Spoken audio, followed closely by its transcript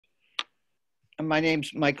My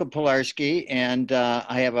name's Michael Pilarski, and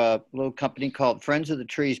I have a little company called Friends of the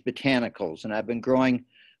Trees Botanicals, and I've been growing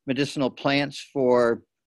medicinal plants for,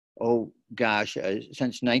 since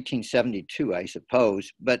 1972, I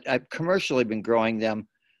suppose, but I've commercially been growing them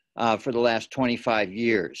for the last 25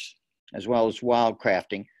 years, as well as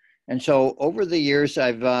wildcrafting. And so over the years,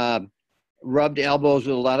 I've rubbed elbows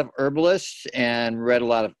with a lot of herbalists and read a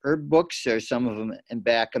lot of herb books. There's some of them in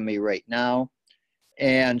back of me right now.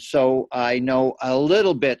 And so I know a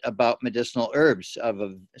little bit about medicinal herbs of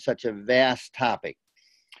such a vast topic.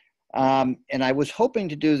 And I was hoping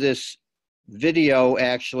to do this video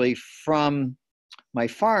actually from my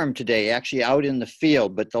farm today, actually out in the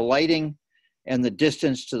field, but the lighting and the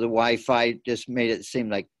distance to the Wi-Fi just made it seem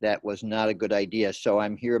like that was not a good idea. So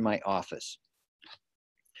I'm here in my office.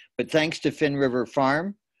 But thanks to Finnriver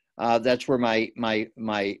Farm, that's where my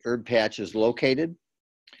herb patch is located.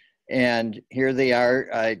 And here they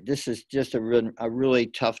are. This is just a really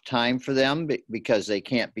tough time for them because they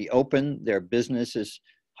can't be open. Their business is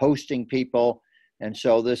hosting people. And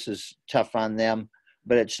so this is tough on them.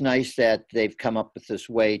 But it's nice that they've come up with this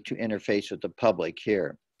way to interface with the public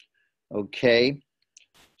here. Okay.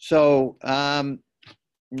 So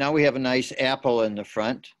now we have a nice apple in the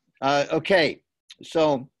front. Okay.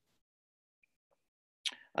 So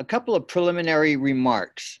a couple of preliminary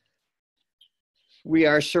remarks. We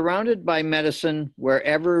are surrounded by medicine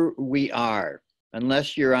wherever we are,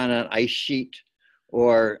 unless you're on an ice sheet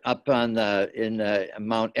or up on in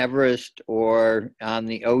Mount Everest or on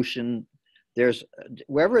the ocean.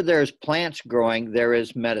 Wherever there's plants growing, there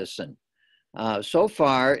is medicine. So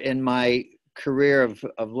far in my career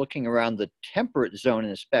of looking around the temperate zone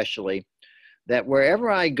especially, that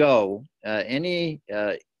wherever I go, any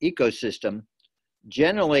ecosystem,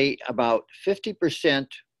 generally about 50%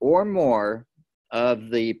 or more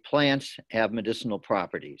of the plants have medicinal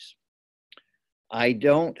properties. I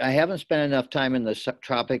haven't spent enough time in the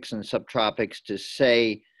tropics and subtropics to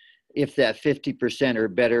say if that 50% or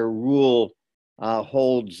better rule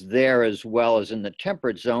holds there as well as in the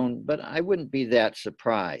temperate zone, but I wouldn't be that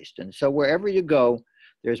surprised. And so wherever you go,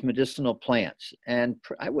 there's medicinal plants. And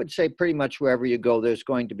I would say pretty much wherever you go, there's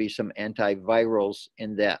going to be some antivirals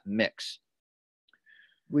in that mix.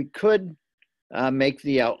 We could make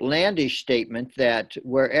the outlandish statement that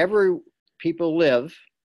wherever people live,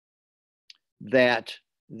 that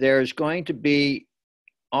there's going to be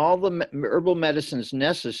all the herbal medicines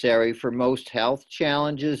necessary for most health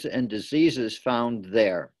challenges and diseases found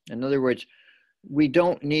there. In other words, we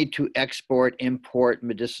don't need to import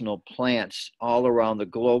medicinal plants all around the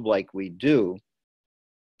globe like we do.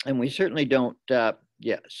 And we certainly don't,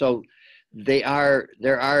 so there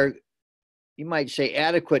are, you might say,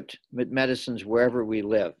 adequate medicines wherever we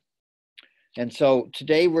live. And so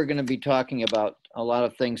today we're going to be talking about a lot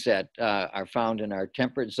of things that are found in our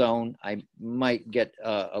temperate zone. I might get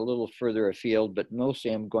a little further afield, but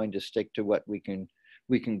mostly I'm going to stick to what we can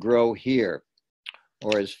grow here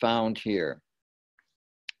or is found here.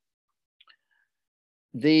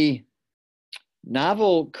 The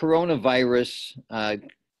novel coronavirus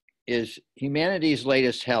is humanity's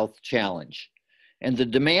latest health challenge. And the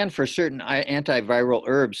demand for certain antiviral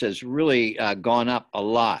herbs has really gone up a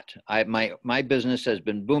lot. My business has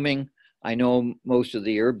been booming. I know most of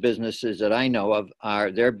the herb businesses that I know of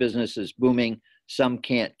their business is booming. Some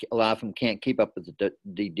can't, a lot of them can't keep up with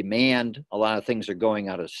the demand. A lot of things are going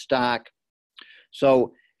out of stock.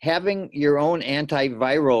 So having your own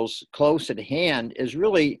antivirals close at hand is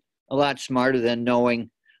really a lot smarter than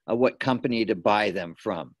knowing what company to buy them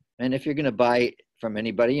from. And if you're going to buy from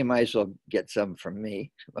anybody, you might as well get some from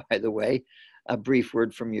me. By the way, a brief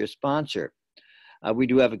word from your sponsor. We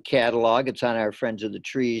do have a catalog. It's on our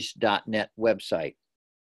friendsofthetrees.net website.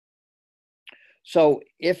 So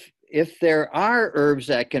if there are herbs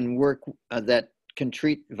that can work, that can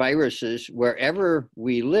treat viruses wherever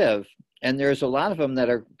we live, and there's a lot of them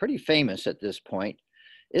that are pretty famous at this point,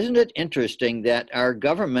 isn't it interesting that our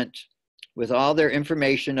government, with all their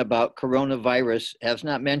information about coronavirus, has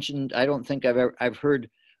not mentioned, I don't think I've heard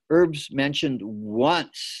herbs mentioned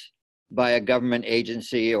once by a government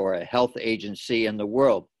agency or a health agency in the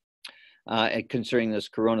world concerning this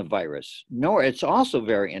coronavirus. Nor, it's also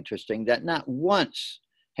very interesting that not once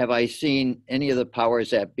have I seen any of the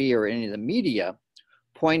powers that be or any of the media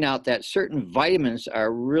point out that certain vitamins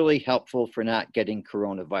are really helpful for not getting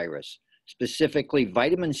coronavirus, specifically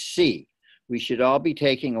vitamin C. We should all be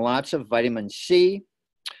taking lots of vitamin C,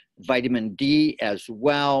 vitamin D as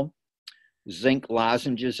well. Zinc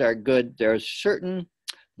lozenges are good.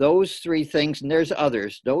 Those three things, and there's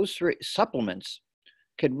others, those three supplements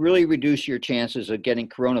could really reduce your chances of getting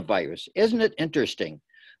coronavirus. Isn't it interesting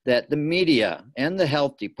that the media and the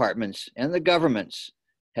health departments and the governments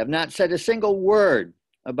have not said a single word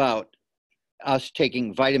about us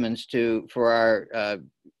taking vitamins for our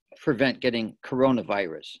prevent getting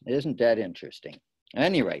coronavirus. Isn't that interesting? At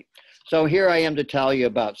any rate, so here I am to tell you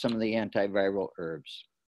about some of the antiviral herbs.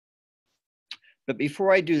 But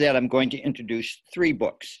before I do that, I'm going to introduce 3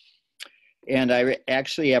 books. And I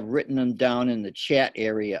actually have written them down in the chat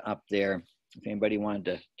area up there, if anybody wanted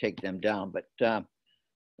to take them down. But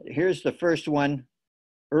here's the first one,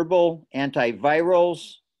 Herbal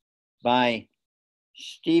Antivirals by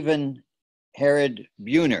Stephen Herod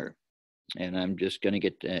Buhner. And I'm just going to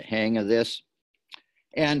get the hang of this.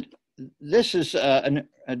 And this is an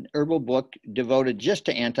herbal book devoted just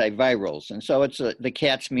to antivirals. And so it's the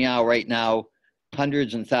cat's meow right now.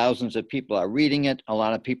 Hundreds and thousands of people are reading it. A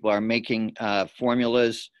lot of people are making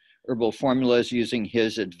formulas, herbal formulas using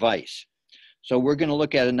his advice. So we're going to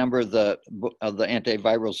look at a number of the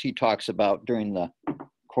antivirals he talks about during the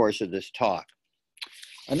course of this talk.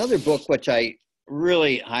 Another book which I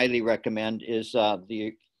really highly recommend is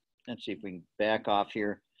let's see if we can back off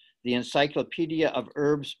here, The Encyclopedia of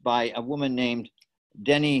Herbs by a woman named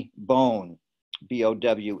Denny Bowen,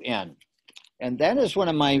 B-O-W-N. And that is one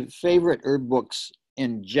of my favorite herb books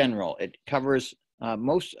in general. It covers a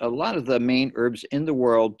lot of the main herbs in the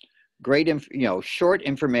world. Great, short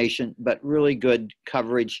information, but really good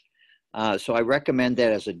coverage. So I recommend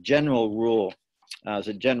that as a general rule, as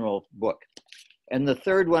a general book. And the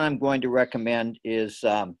third one I'm going to recommend is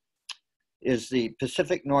the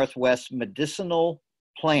Pacific Northwest Medicinal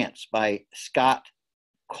Plants by Scott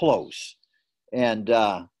Close. And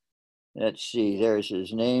let's see, there's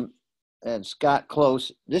his name. And Scott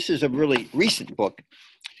Close, this is a really recent book,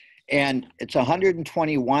 and it's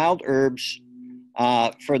 120 wild herbs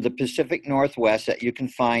for the Pacific Northwest that you can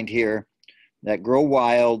find here that grow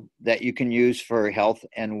wild that you can use for health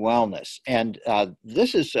and wellness. And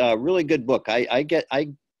this is a really good book. I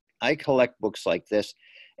collect books like this,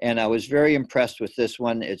 and I was very impressed with this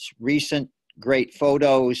one. It's recent, great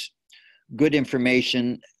photos, good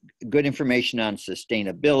information on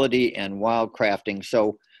sustainability and wild crafting.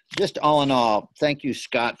 So just all in all, thank you,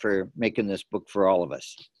 Scott, for making this book for all of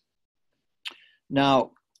us.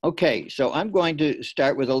 Now, okay, so I'm going to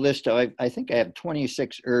start with a list. I think I have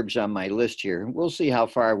 26 herbs on my list here. We'll see how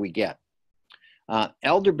far we get.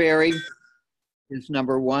 Elderberry is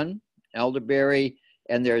number 1. Elderberry,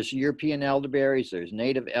 and there's European elderberries. There's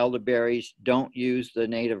native elderberries. Don't use the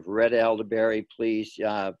native red elderberry. Please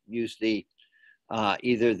use the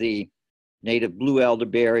either the native blue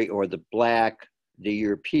elderberry or the black, the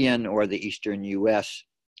European or the Eastern U.S.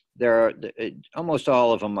 There are almost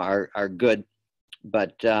all of them are good,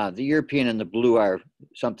 but the European and the blue are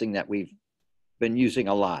something that we've been using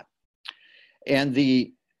a lot. And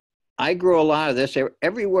I grow a lot of this.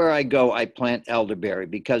 Everywhere I go, I plant elderberry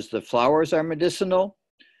because the flowers are medicinal,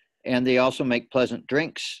 and they also make pleasant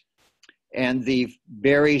drinks. And the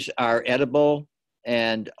berries are edible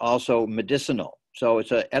and also medicinal. So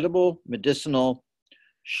it's an edible medicinal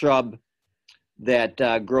shrub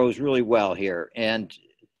that grows really well here. And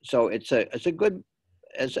so it's a good,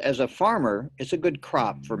 as a farmer, it's a good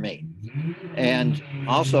crop for me. And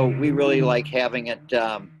also we really like having it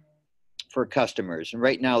for customers. And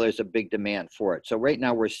right now there's a big demand for it. So right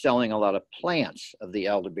now we're selling a lot of plants of the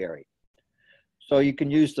elderberry. So you can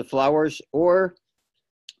use the flowers or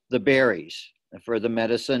the berries for the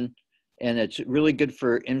medicine. And it's really good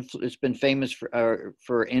for, it's been famous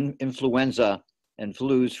for influenza and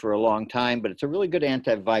flus for a long time, but it's a really good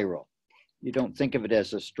antiviral. You don't think of it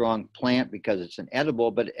as a strong plant because it's an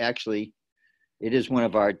edible, but actually it is one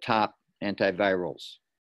of our top antivirals.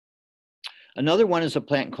 Another one is a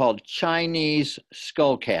plant called Chinese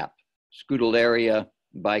skullcap, Scutellaria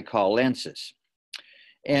bicalensis.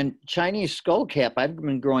 And Chinese skullcap, I've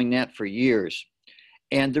been growing that for years.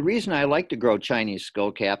 And the reason I like to grow Chinese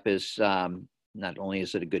skullcap is not only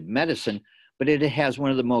is it a good medicine, but it has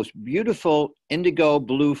one of the most beautiful indigo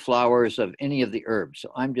blue flowers of any of the herbs.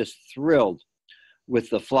 So I'm just thrilled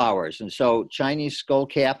with the flowers. And so Chinese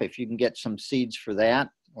skullcap, if you can get some seeds for that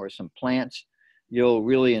or some plants, you'll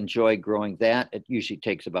really enjoy growing that. It usually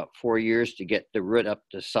takes about 4 years to get the root up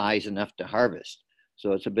to size enough to harvest.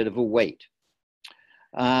 So it's a bit of a wait.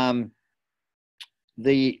 And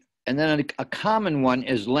then a common one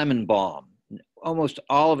is lemon balm. Almost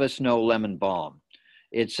all of us know lemon balm.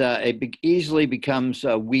 It easily becomes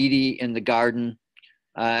weedy in the garden,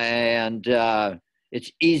 and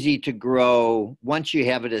it's easy to grow. Once you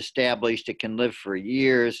have it established, it can live for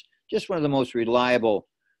years. Just one of the most reliable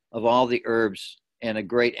of all the herbs, and a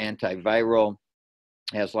great antiviral,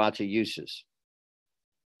 has lots of uses.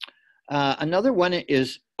 Another one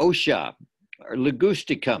is Osha, or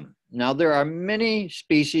ligusticum. Now, there are many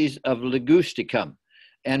species of ligusticum,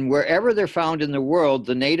 and wherever they're found in the world,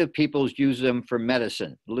 the native peoples use them for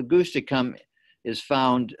medicine. Ligusticum is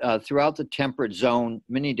found throughout the temperate zone,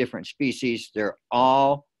 many different species. They're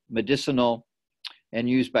all medicinal and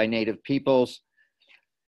used by native peoples.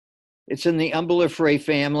 It's in the Umbelliferae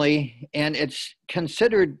family, and it's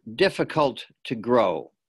considered difficult to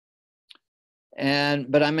grow.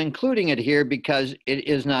 But I'm including it here because it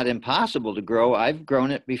is not impossible to grow. I've grown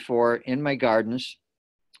it before in my gardens,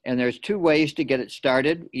 and there's two ways to get it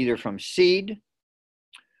started, either from seed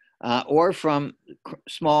or from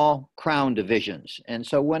small crown divisions. And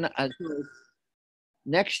so when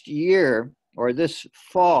next year or this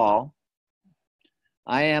fall,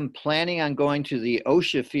 I am planning on going to the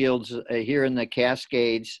Osha fields here in the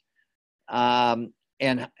Cascades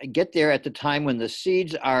and get there at the time when the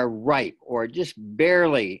seeds are ripe or just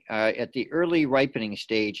barely at the early ripening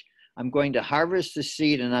stage. I'm going to harvest the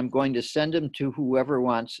seed and I'm going to send them to whoever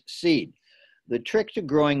wants seed. The trick to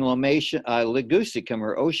growing ligusticum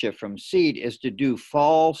or Osha from seed is to do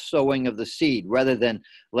fall sowing of the seed rather than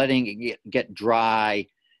letting it get dry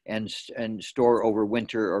and store over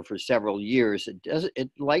winter or for several years. It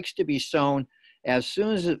likes to be sown as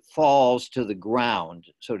soon as it falls to the ground,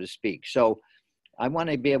 so to speak. So I want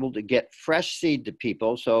to be able to get fresh seed to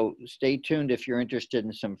people. So stay tuned if you're interested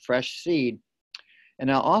in some fresh seed.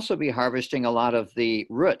 And I'll also be harvesting a lot of the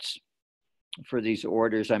roots for these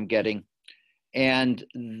orders I'm getting. And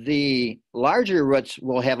the larger roots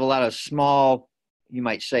will have a lot of small, you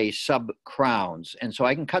might say, sub-crowns. And so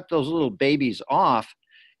I can cut those little babies off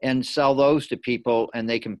and sell those to people, and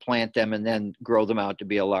they can plant them and then grow them out to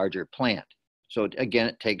be a larger plant. So again,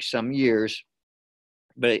 it takes some years,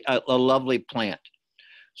 but a lovely plant.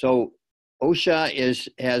 So Osha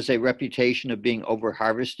has a reputation of being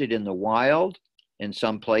over-harvested in the wild, in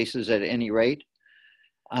some places at any rate.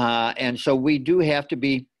 And so we do have to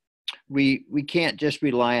be, we can't just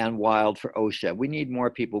rely on wild for Osha. We need more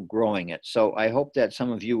people growing it. So I hope that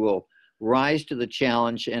some of you will rise to the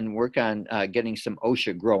challenge and work on getting some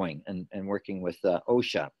Osha growing and working with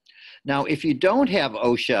Osha. Now, if you don't have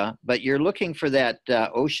Osha, but you're looking for that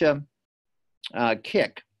Osha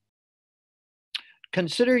kick,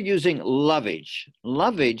 consider using lovage.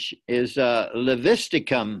 Lovage is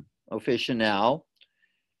Levisticum officinale,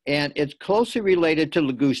 and it's closely related to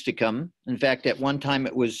ligusticum. In fact, at one time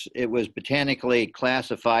it was botanically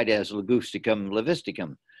classified as Ligusticum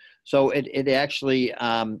levisticum. So it actually,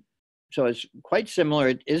 so it's quite similar.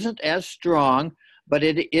 It isn't as strong, but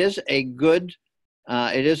it is a good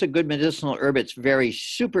medicinal herb. It's very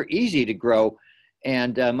super easy to grow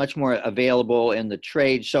and much more available in the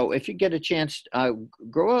trade. So if you get a chance,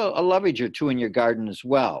 grow a lovage or two in your garden as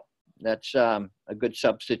well. That's a good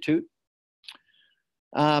substitute.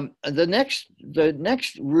 The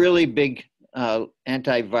next really big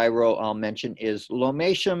antiviral I'll mention is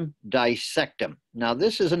Lomatium dissectum. Now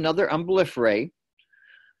this is another umbelliferae,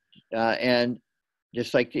 and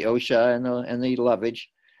just like the Osha and the lovage,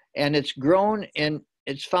 and it's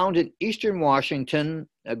found in eastern Washington,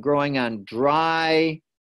 growing on dry,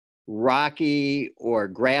 rocky, or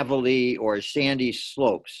gravelly, or sandy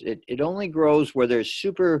slopes. It only grows where there's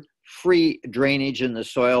super free drainage in the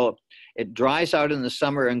soil. It dries out in the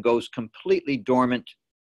summer and goes completely dormant.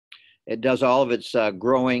 It does all of its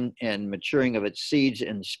growing and maturing of its seeds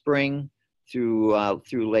in spring through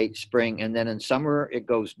late spring, and then in summer it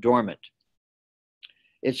goes dormant.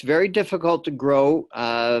 It's very difficult to grow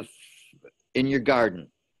in your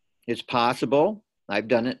garden. It's possible. I've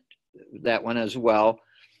done that one as well,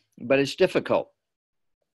 but it's difficult.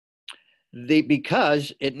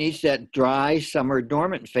 Because it needs that dry summer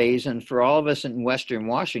dormant phase, and for all of us in Western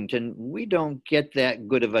Washington, we don't get that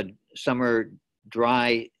good of a summer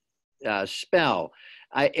dry spell.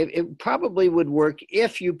 It probably would work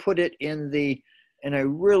if you put it in a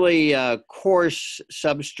really coarse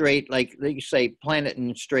substrate, like they say, plant it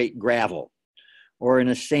in straight gravel or in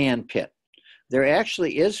a sand pit. There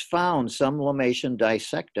actually is found some Lomatium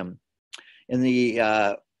dissectum in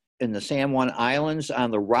the San Juan Islands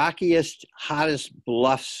on the rockiest, hottest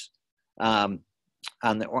bluffs on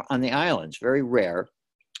the islands. Very rare,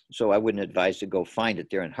 so I wouldn't advise to go find it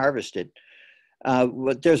there and harvest it.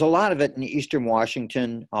 But there's a lot of it in eastern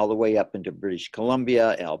Washington, all the way up into British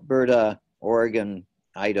Columbia, Alberta, Oregon,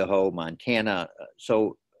 Idaho, Montana.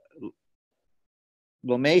 So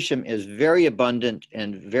Lomatium is very abundant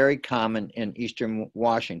and very common in eastern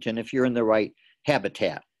Washington if you're in the right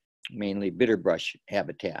habitat, mainly bitterbrush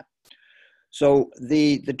habitat. So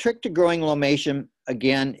the trick to growing Lomatium,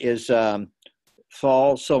 again, is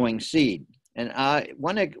fall sowing seed. And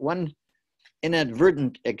one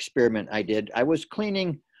inadvertent experiment I did. I was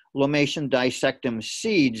cleaning Lomatium dissectum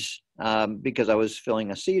seeds because I was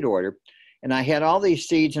filling a seed order. And I had all these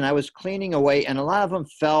seeds and I was cleaning away, and a lot of them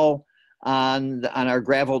fell on our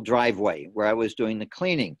gravel driveway where I was doing the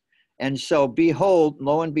cleaning. And so behold,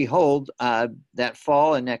 lo and behold, that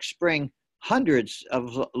fall and next spring, hundreds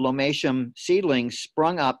of Lomatium seedlings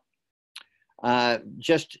sprung up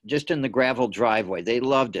just in the gravel driveway. They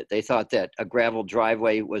loved it. They thought that a gravel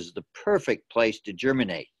driveway was the perfect place to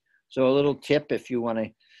germinate. So a little tip, if you want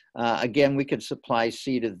to, again, we could supply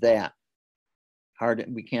seed of that.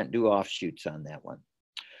 We can't do offshoots on that one.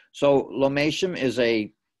 So Lomatium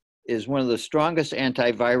is one of the strongest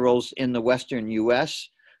antivirals in the Western US.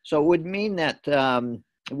 So it would mean that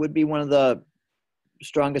it would be one of the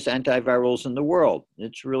strongest antivirals in the world.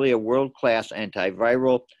 It's really a world-class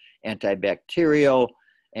antiviral, antibacterial,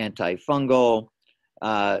 antifungal,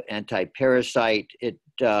 antiparasite. It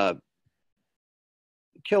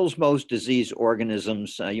kills most disease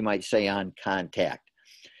organisms, you might say, on contact.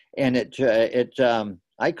 And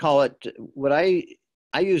I call it,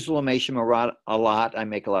 I use Lomatium a lot. I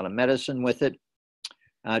make a lot of medicine with it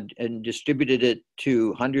and distributed it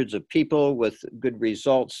to hundreds of people with good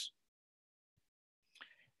results.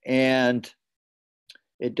 And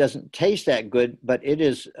it doesn't taste that good, but it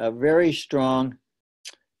is a very strong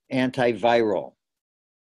antiviral.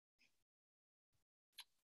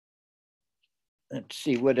 Let's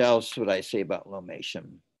see, what else would I say about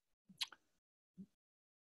Lomatium?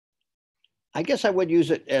 I guess I would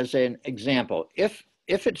use it as an example. If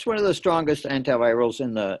it's one of the strongest antivirals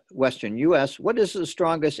in the Western US, what is the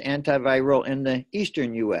strongest antiviral in the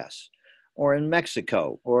Eastern US, or in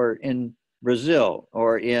Mexico, or in Brazil,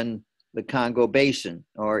 or in the Congo Basin,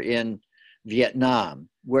 or in Vietnam?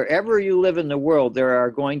 Wherever you live in the world, there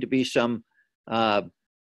are going to be some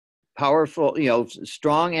powerful,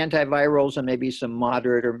 strong antivirals, and maybe some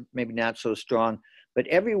moderate or maybe not so strong. But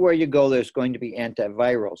everywhere you go, there's going to be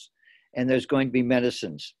antivirals, and there's going to be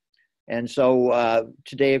medicines. And so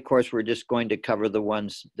today, of course, we're just going to cover the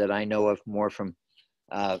ones that I know of more from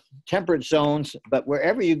temperate zones. But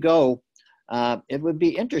wherever you go, it would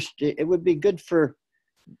be interesting. It would be good for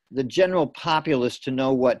the general populace to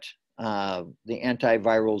know what the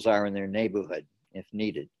antivirals are in their neighborhood, if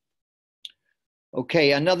needed.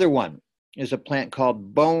 Okay, another one is a plant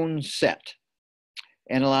called bone set.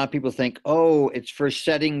 And a lot of people think, oh, it's for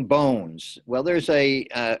setting bones. Well, there's a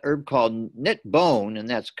herb called knit bone, and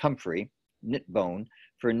that's comfrey, knit bone,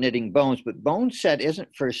 for knitting bones. But bone set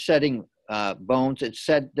isn't for setting bones. It's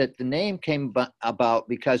said that the name came about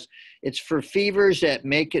because it's for fevers that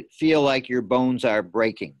make it feel like your bones are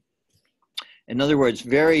breaking. In other words,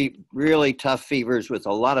 really tough fevers with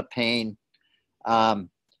a lot of pain.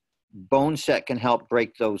 Bone set can help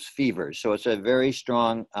break those fevers. So it's a very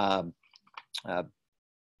strong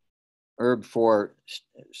herb for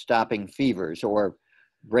stopping fevers or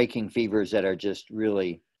breaking fevers that are just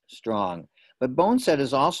really strong. But bone set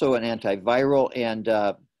is also an antiviral, and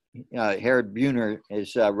Harold Buhner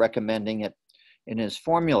is recommending it in his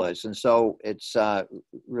formulas. And so it's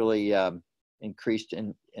really increased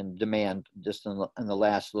in demand just in the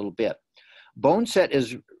last little bit. Bone set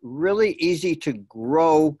is really easy to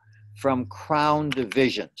grow from crown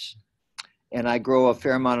divisions. And I grow a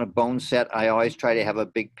fair amount of bone set. I always try to have a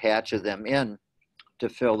big patch of them in to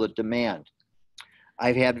fill the demand.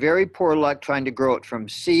 I've had very poor luck trying to grow it from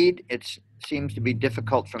seed. It seems to be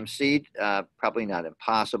difficult from seed, probably not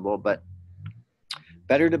impossible, but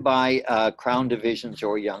better to buy crown divisions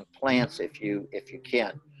or young plants if you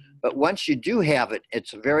can. But once you do have it,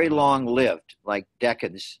 it's very long-lived, like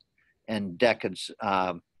decades and decades,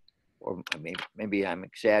 or maybe I'm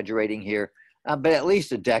exaggerating here, but at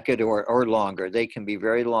least a decade or longer. They can be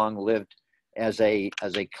very long-lived as a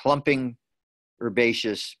clumping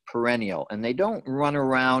herbaceous perennial, and they don't run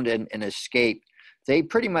around and escape. They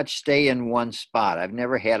pretty much stay in one spot. I've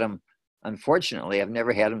never had them, unfortunately, I've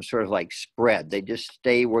never had them sort of like spread. They just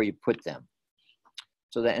stay where you put them.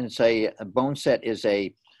 So that, and it's a bone set is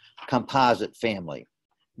a composite family,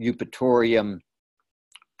 Eupatorium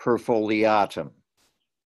perfoliatum.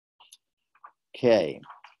 Okay,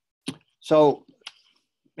 so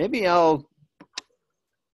maybe I'll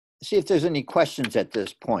see if there's any questions at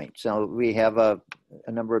this point. So we have a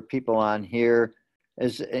number of people on here.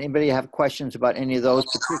 Does anybody have questions about any of those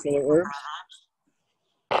particular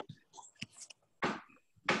herbs?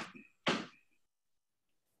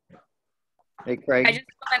 Hey, Craig. I just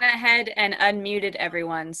went ahead and unmuted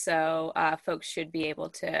everyone, so folks should be able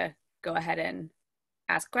to go ahead and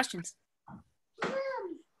ask questions.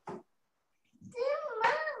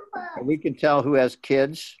 We can tell who has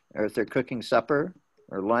kids or if they're cooking supper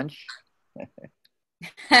or lunch.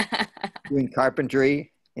 doing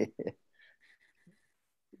carpentry.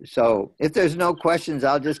 So if there's no questions,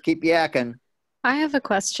 I'll just keep yakking. I have a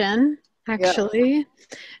question, Yeah. actually.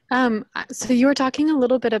 So you were talking a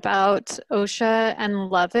little bit about OSHA and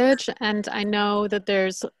lovage, and I know that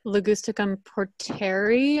there's Ligusticum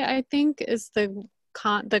porteri, I think, is the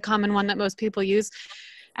common one that most people use.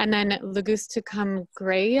 And then Ligusticum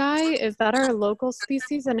grayi, is that our local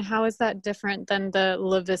species? And how is that different than the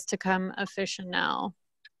Levisticum officinale?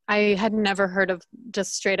 I had never heard of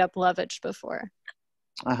just straight up lovage before.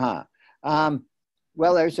 Uh-huh.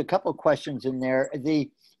 Well, there's a couple questions in there. The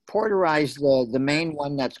porterized, the main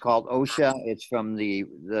one that's called OSHA, it's from the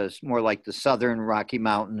more like the southern Rocky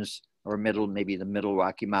Mountains or maybe the middle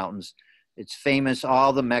Rocky Mountains. It's famous.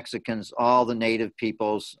 All the Mexicans, all the native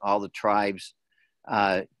peoples, all the tribes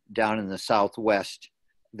down in the Southwest,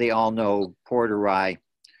 they all know porteri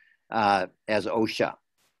as OSHA.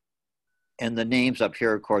 And the names up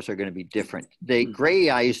here, of course, are going to be different. The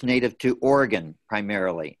grayi is native to Oregon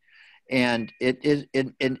primarily. And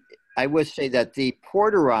I would say that the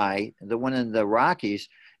porteri, the one in the Rockies,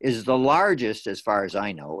 is the largest, as far as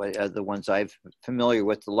I know, the ones I'm familiar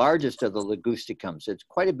with, the largest of the ligusticums. It's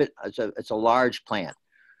quite a bit, it's a large plant.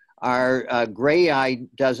 Our grayi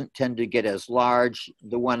doesn't tend to get as large.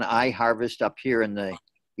 The one I harvest up here in the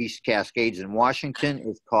East Cascades in Washington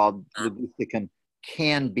is called Ligusticum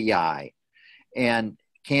canbii, and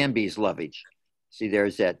Canby's lovage. See,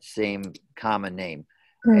 there's that same common name.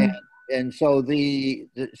 And so they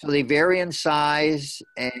vary in size,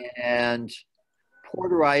 and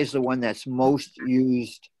porteri is the one that's most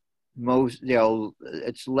used.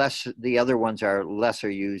 It's less. The other ones are lesser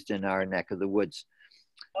used in our neck of the woods.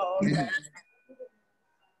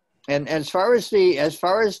 And as far as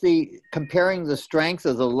the comparing the strength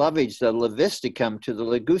of the lovage, the Levisticum to the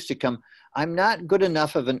Ligusticum, I'm not good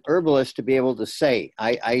enough of an herbalist to be able to say.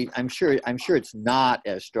 I'm sure it's not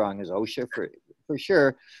as strong as OSHA for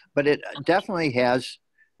sure, but it definitely has.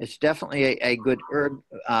 It's definitely a good herb,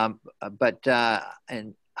 but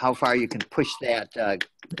and how far you can push that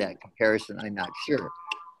comparison, I'm not sure.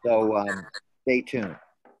 So stay tuned.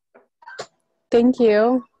 Thank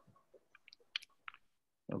you.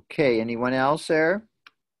 Okay, anyone else there?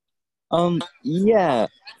 Yeah.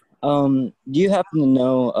 Do you happen to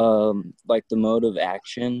know like the mode of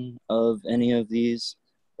action of any of these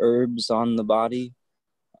herbs on the body?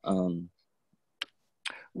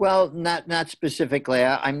 Well, not specifically.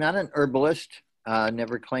 I'm not an herbalist.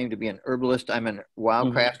 Never claimed to be an herbalist. I'm a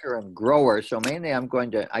wildcrafter and grower. So mainly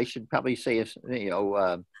I should probably say,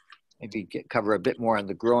 maybe cover a bit more on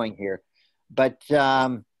the growing here. But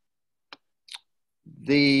the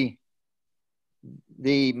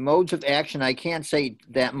modes of action, I can't say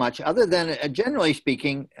that much other than generally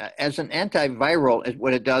speaking, as an antiviral,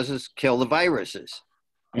 what it does is kill the viruses.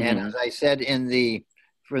 And as I said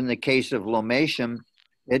from the case of Lomatium,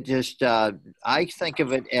 it just, I think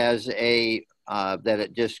of it as that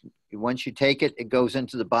it just, once you take it, it goes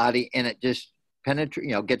into the body and it just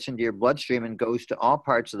gets into your bloodstream and goes to all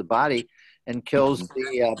parts of the body and kills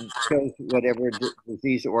kills whatever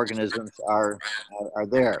disease organisms are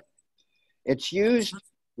there. It's used,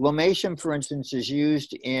 Lomatium, for instance, is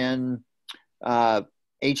used in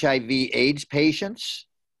HIV/AIDS patients,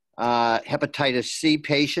 hepatitis C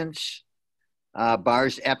patients,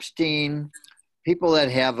 Bars-Epstein, people that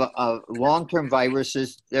have long-term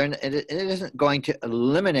viruses. It isn't going to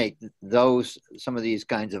eliminate some of these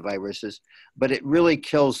kinds of viruses, but it really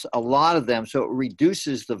kills a lot of them. So it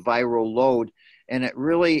reduces the viral load, and it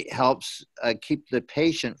really helps keep the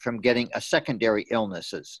patient from getting secondary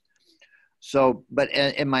illnesses. So, but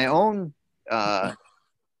in my own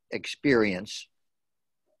experience,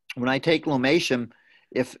 when I take Lomatium,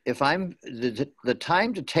 if I'm the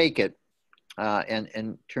time to take it, and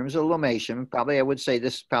in terms of Lomatium, probably I would say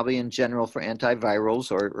this probably in general for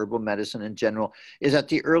antivirals or herbal medicine in general, is at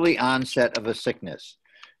the early onset of a sickness.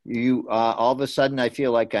 All of a sudden I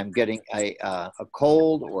feel like I'm getting a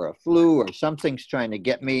cold or a flu or something's trying to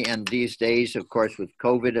get me. And these days, of course, with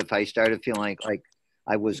COVID, if I started feeling like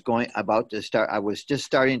I was just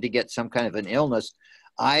starting to get some kind of an illness,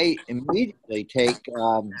 I immediately take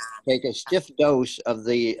a stiff dose of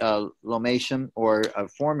the Lomatium or a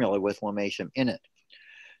formula with Lomatium in it,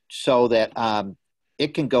 so that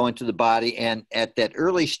it can go into the body. And at that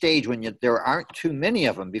early stage, when there aren't too many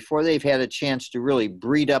of them, before they've had a chance to really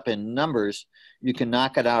breed up in numbers, you can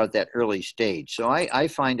knock it out at that early stage. So I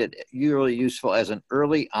find it really useful as an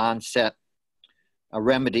early onset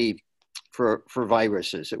remedy for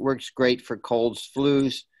viruses. It works great for colds,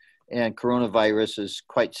 flus, and coronavirus is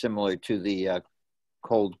quite similar to the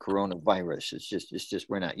cold coronavirus. It's just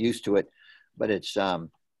we're not used to it. but it's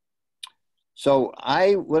so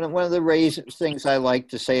one of the things I like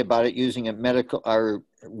to say about it, using a medical or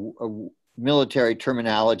military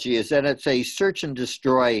terminology, is that it's a search and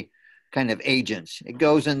destroy kind of agents. It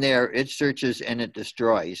goes in there, it searches, and it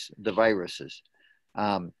destroys the viruses.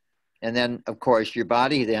 And then, of course, your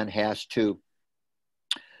body then has to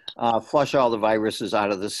flush all the viruses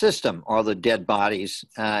out of the system, all the dead bodies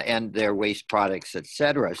and their waste products,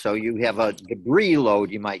 etc. So you have a debris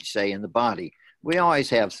load, you might say, in the body. We always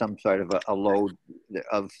have some sort of a load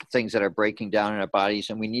of things that are breaking down in our bodies,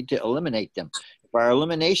 and we need to eliminate them. If our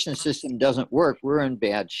elimination system doesn't work, we're in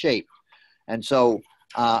bad shape. And so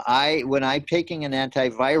when I'm taking an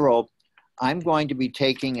antiviral, I'm going to be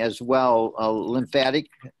taking as well lymphatic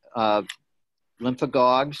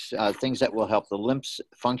lymphagogues, things that will help the lymphs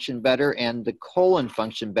function better and the colon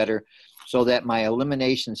function better, so that my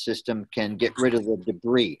elimination system can get rid of the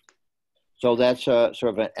debris. So that's sort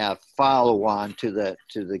of a follow-on to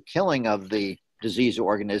the killing of the disease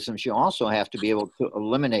organisms. You also have to be able to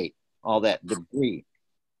eliminate all that debris.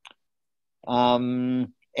 And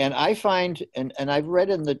I find, and I've read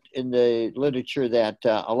in the literature that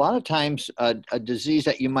a lot of times a disease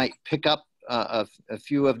that you might pick up a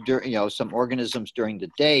few of, some organisms during the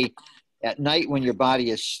day, at night when your body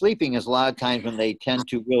is sleeping is a lot of times when they tend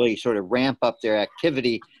to really sort of ramp up their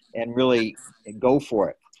activity and really go for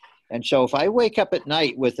it. And so if I wake up at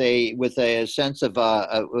night with a sense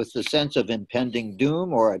of impending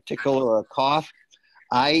doom or a tickle or a cough,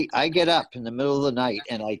 I get up in the middle of the night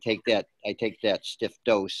and I take that stiff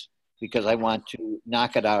dose, because I want to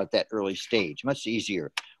knock it out at that early stage. Much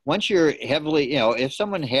easier. Once you're heavily, if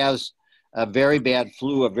someone has a very bad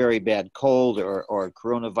flu, a very bad cold, or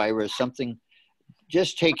coronavirus, something,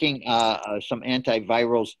 just taking some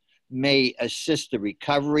antivirals may assist the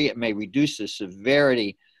recovery. It may reduce the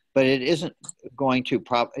severity, but it isn't going to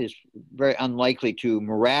is very unlikely to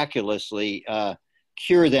miraculously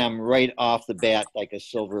cure them right off the bat like a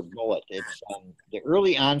silver bullet. It's the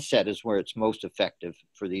early onset is where it's most effective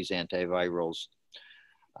for these antivirals.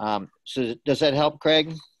 So does that help,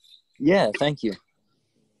 Craig? Yeah, thank you.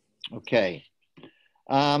 Okay.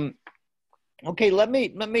 Okay, let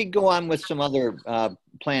me go on with some other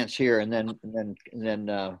plants here, and then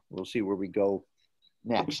we'll see where we go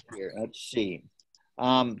next here. Let's see.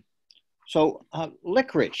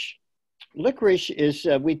 Licorice. Licorice is,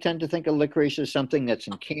 we tend to think of licorice as something that's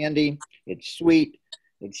in candy. It's sweet,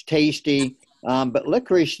 it's tasty, but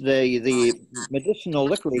licorice, the medicinal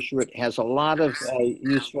licorice root, has a lot of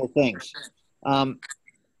useful things.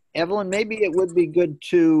 Evelyn, maybe it would be good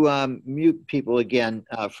to mute people again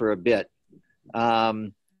for a bit.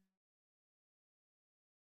 I'm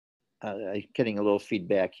getting a little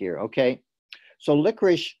feedback here. Okay, so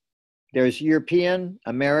licorice, there's European,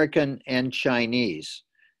 American, and Chinese.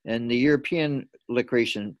 And the European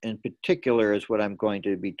licorice in particular is what I'm going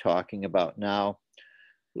to be talking about now.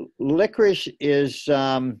 Licorice is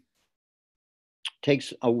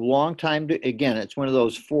takes a long time to, again, it's one of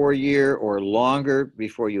those 4-year or longer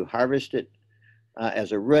before you harvest it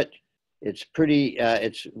as a root. It's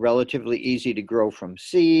it's relatively easy to grow from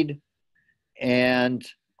seed and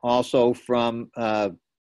also from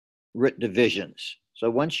root divisions. So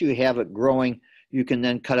once you have it growing, you can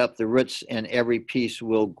then cut up the roots and every piece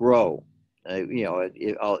will grow. A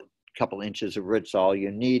couple inches of roots, all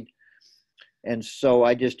you need. And so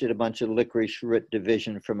I just did a bunch of licorice root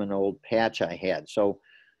division from an old patch I had. So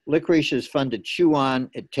licorice is fun to chew on.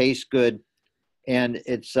 It tastes good. And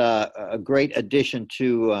it's a great addition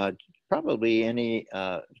to probably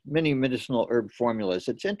many medicinal herb formulas.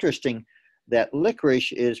 It's interesting that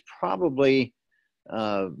licorice is probably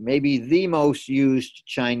maybe the most used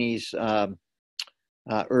Chinese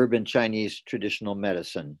herb in Chinese traditional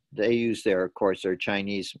medicine. They use of course, their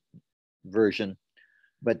Chinese version,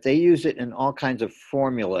 but they use it in all kinds of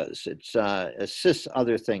formulas. It assists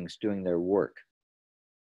other things doing their work.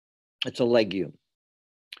 It's a legume.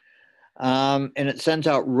 And it sends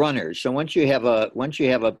out runners. So once you have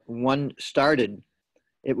one started,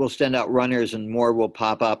 it will send out runners and more will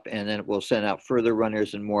pop up, and then it will send out further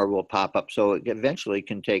runners and more will pop up. So it eventually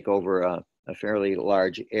can take over a fairly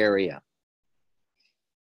large area.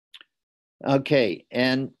 Okay,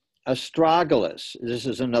 and astragalus. This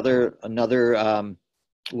is another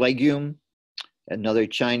legume, another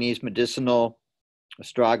Chinese medicinal,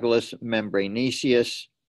 astragalus membranaceus.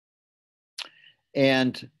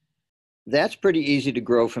 And that's pretty easy to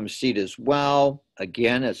grow from seed as well.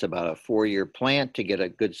 Again, it's about a 4-year plant to get a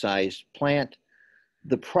good sized plant.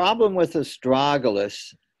 The problem with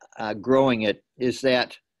astragalus, growing it, is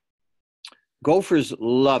that gophers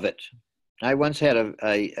love it. I once had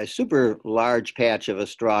a super large patch of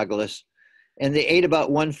astragalus, And they ate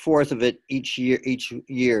about 1/4 of it each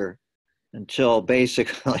year until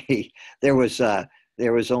basically there was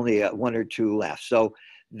only one or two left. So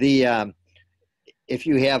the if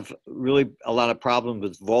you have really a lot of problems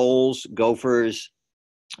with voles, gophers,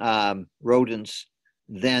 rodents,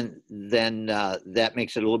 then that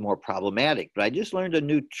makes it a little more problematic. But I just learned a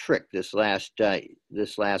new trick this last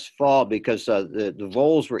fall, because the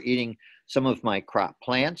voles were eating some of my crop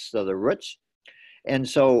plants, so the roots. And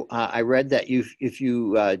so I read that if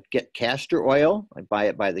you get castor oil, I buy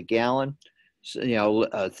it by the gallon, so,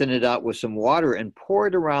 thin it out with some water and pour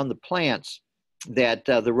it around the plants, that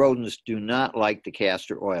the rodents do not like the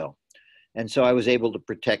castor oil. And so I was able to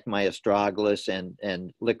protect my astragalus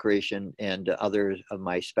and licorice and other of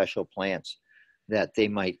my special plants that they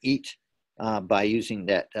might eat by using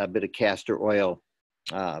that bit of castor oil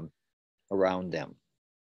around them.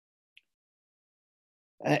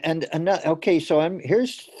 And okay, so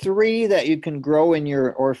here's 3 that you can grow in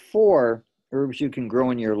or 4 herbs you can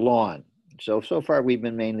grow in your lawn. So far we've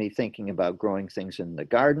been mainly thinking about growing things in the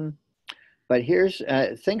garden, but here's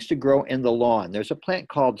things to grow in the lawn. There's a plant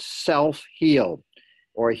called self-heal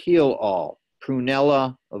or heal-all,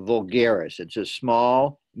 Prunella vulgaris. It's a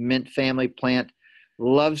small mint family plant,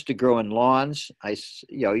 loves to grow in lawns.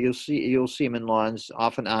 You'll see them in lawns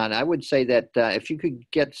off and on. I would say that if you could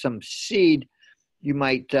get some seed, you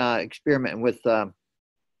might experiment with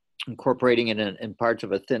incorporating it in parts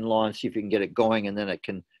of a thin lawn, see if you can get it going, and then it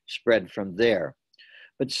can spread from there.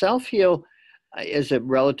 But self-heal is a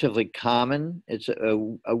relatively common, it's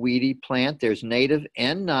a weedy plant. There's native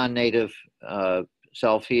and non-native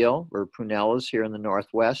self-heal or prunellas here in the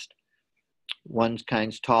Northwest. One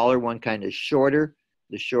kind's taller, one kind is shorter.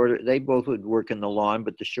 The shorter, they both would work in the lawn,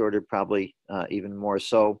 but the shorter probably even more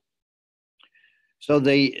so.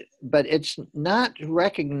 But it's not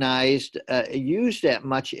recognized, used that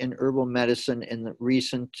much in herbal medicine in the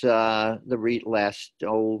last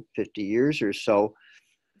 50 years or so.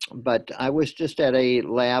 But I was just at a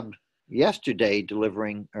lab yesterday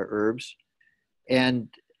delivering herbs and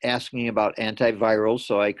asking about antivirals,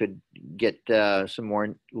 so I could get some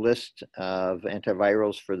more list of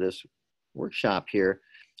antivirals for this workshop here.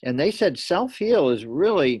 And they said self-heal is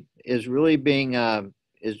really being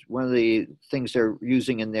is one of the things they're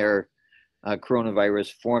using in their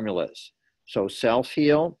coronavirus formulas. So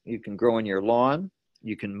self-heal, you can grow in your lawn,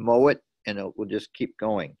 you can mow it, and it will just keep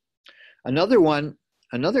going. Another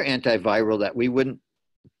antiviral that we wouldn't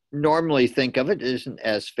normally think of, it isn't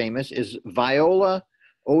as famous, is Viola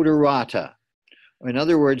odorata. In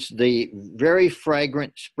other words, the very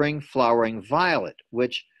fragrant spring flowering violet,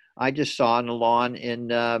 which I just saw on the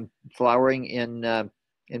lawn flowering in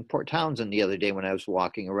Port Townsend the other day when I was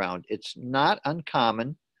walking around. It's not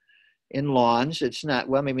uncommon in lawns. It's not,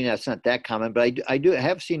 well, maybe that's not that common, but I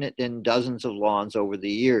have seen it in dozens of lawns over the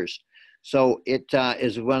years. So it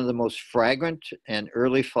is one of the most fragrant and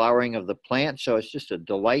early flowering of the plant. So it's just a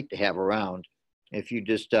delight to have around. If you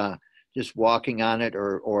just walking on it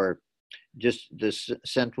or just this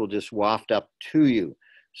scent will just waft up to you.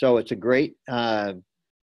 So it's a great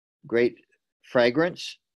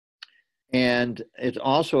fragrance. And it's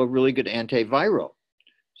also a really good antiviral,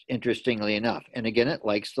 interestingly enough. And again, it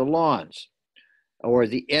likes the lawns or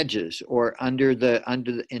the edges or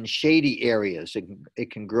in shady areas.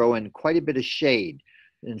 It can grow in quite a bit of shade.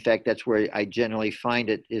 In fact, that's where I generally find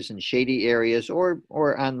it, is in shady areas or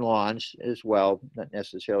on lawns as well. Not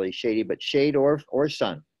necessarily shady, but shade or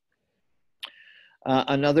sun.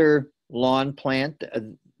 Another lawn plant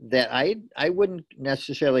that I wouldn't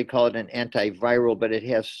necessarily call it an antiviral, but it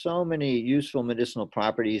has so many useful medicinal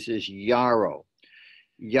properties, is yarrow.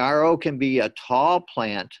 Yarrow can be a tall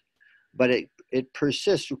plant, but it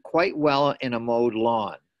persists quite well in a mowed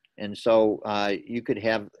lawn. And so you could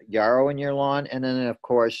have yarrow in your lawn, and then of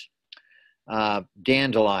course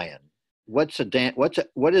dandelion. What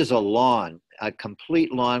is a lawn? A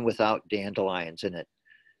complete lawn without dandelions in it.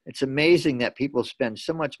 It's amazing that people spend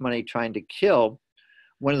so much money trying to kill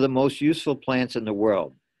one of the most useful plants in the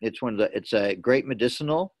world. It's a great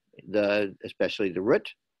medicinal, especially the root,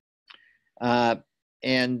 and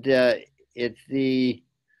it's the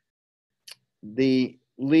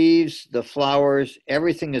leaves, the flowers,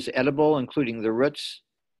 everything is edible, including the roots.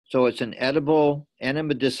 So it's an edible and a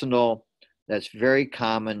medicinal that's very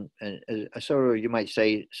common, and sort of, you might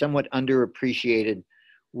say, somewhat underappreciated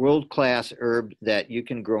world-class herb that you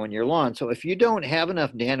can grow in your lawn. So if you don't have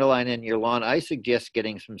enough dandelion in your lawn, I suggest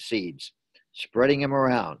getting some seeds, spreading them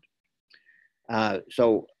around.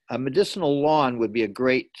 So a medicinal lawn would be a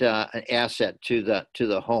great asset to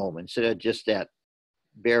the home instead of just that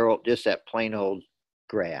plain old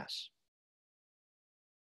grass.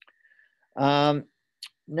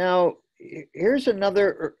 Now, here's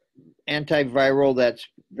another antiviral that's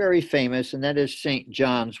very famous, and that is St.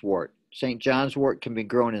 John's wort. St. John's wort can be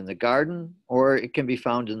grown in the garden or it can be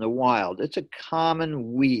found in the wild. It's a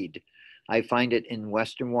common weed. I find it in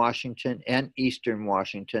Western Washington and Eastern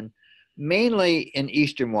Washington. Mainly in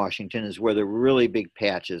Eastern Washington is where the really big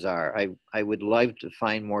patches are. I would love to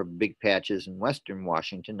find more big patches in Western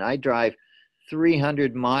Washington. I drive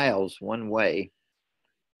 300 miles one way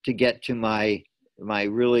to get to my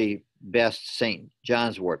really best St.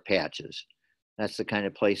 John's wort patches. That's the kind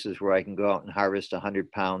of places where I can go out and harvest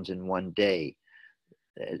 100 pounds in one day.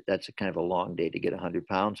 That's a kind of a long day to get 100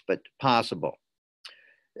 pounds, but possible.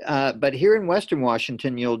 But here in Western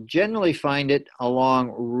Washington, you'll generally find it along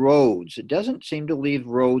roads. It doesn't seem to leave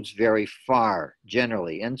roads very far,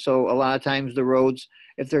 generally. And so a lot of times the roads,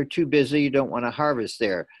 if they're too busy, you don't want to harvest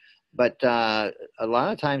there. But a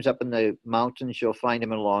lot of times up in the mountains, you'll find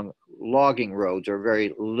them along logging roads or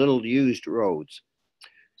very little used roads.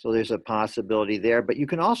 So there's a possibility there. But you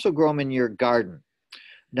can also grow them in your garden.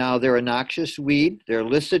 Now, they're a noxious weed. They're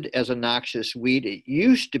listed as a noxious weed. It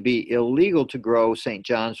used to be illegal to grow St.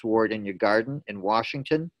 John's wort in your garden in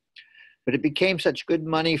Washington, but it became such good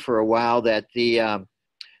money for a while that the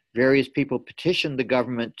various people petitioned the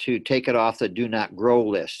government to take it off the do not grow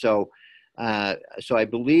list. So I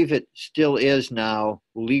believe it still is now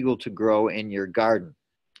legal to grow in your garden.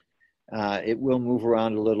 It will move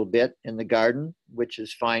around a little bit in the garden, which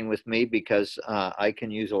is fine with me because I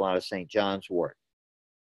can use a lot of St. John's wort.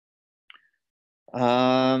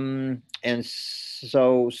 And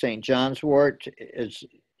so St. John's wort is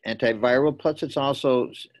antiviral, plus it's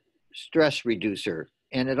also stress reducer,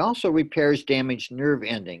 and it also repairs damaged nerve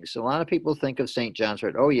endings. A lot of people think of St. John's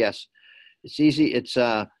wort, oh yes, it's easy, it's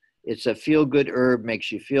a feel-good herb,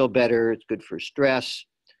 makes you feel better, it's good for stress,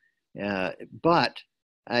 but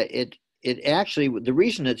it actually, the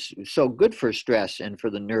reason it's so good for stress and for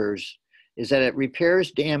the nerves is that it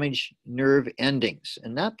repairs damaged nerve endings.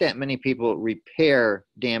 And not that many people repair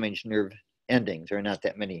damaged nerve endings, or not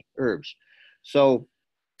that many herbs. So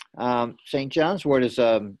St. John's wort is,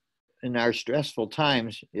 in our stressful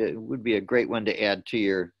times, it would be a great one to add to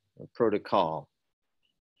your protocol.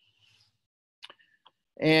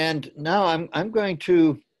 And now I'm going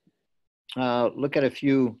to look at a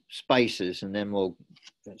few spices, and then we'll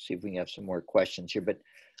see if we can have some more questions here. But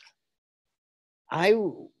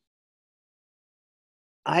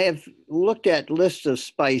I have looked at lists of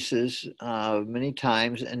spices many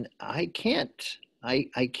times, and I can't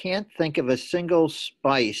think of a single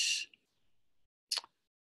spice,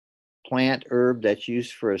 plant, herb that's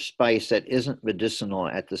used for a spice that isn't medicinal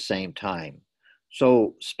at the same time.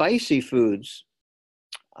 So spicy foods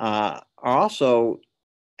also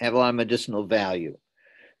have a lot of medicinal value.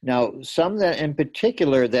 Now, some that in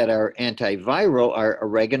particular that are antiviral are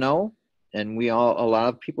oregano. And a lot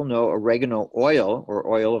of people know oregano oil, or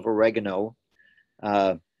oil of oregano,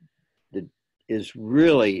 that is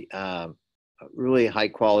really, really high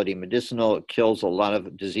quality medicinal. It kills a lot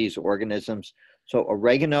of disease organisms. So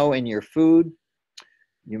oregano in your food,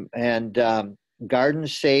 and garden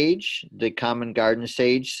sage, the common garden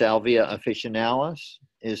sage, Salvia officinalis,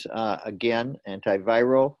 is again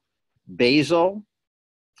antiviral. Basil.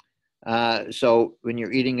 So when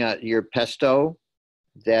you're eating your pesto,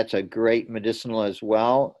 that's a great medicinal as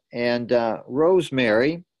well. And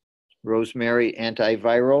rosemary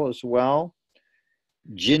antiviral as well.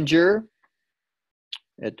 Ginger,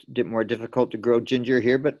 it's a bit more difficult to grow ginger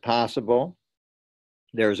here, but possible.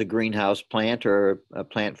 There's a greenhouse plant or a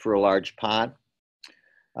plant for a large pot.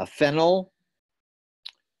 Fennel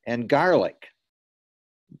and garlic.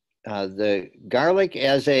 The garlic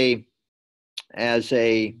as a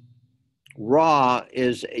raw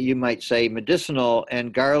is, you might say, medicinal,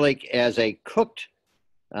 and garlic as a cooked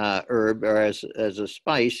herb, or as a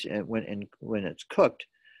spice, when it's cooked,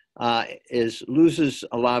 loses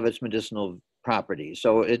a lot of its medicinal properties.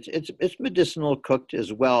 So it's medicinal cooked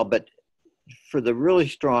as well, but for the really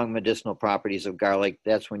strong medicinal properties of garlic,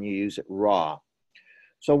 that's when you use it raw.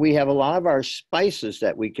 So we have a lot of our spices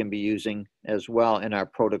that we can be using as well in our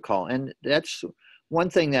protocol, and that's one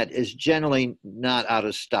thing that is generally not out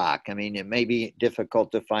of stock. I mean, it may be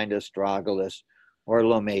difficult to find astragalus or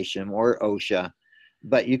lomatium or osha,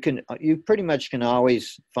 but you pretty much can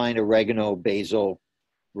always find oregano, basil,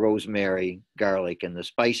 rosemary, garlic, and the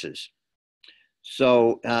spices.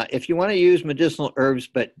 So if you want to use medicinal herbs,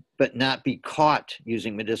 but not be caught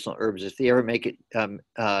using medicinal herbs, if they ever make it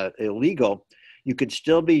illegal, you could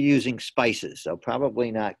still be using spices. So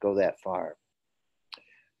probably not go that far.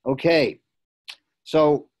 Okay.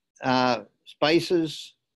 So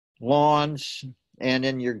spices, lawns, and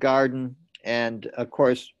in your garden, and of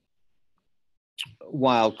course,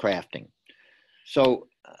 wildcrafting. So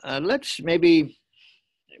let's maybe,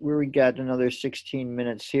 we got another 16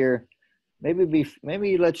 minutes here.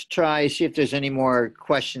 Maybe let's try, see if there's any more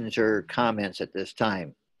questions or comments at this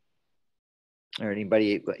time. Or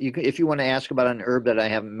anybody, if you want to ask about an herb that I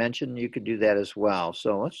haven't mentioned, you could do that as well.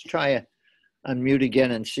 So let's try unmute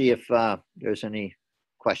again and see if there's any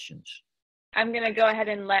questions. I'm going to go ahead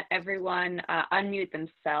and let everyone unmute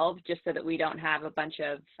themselves just so that we don't have a bunch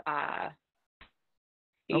of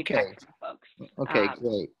feedback from folks. Okay,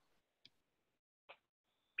 great.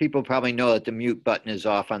 People probably know that the mute button is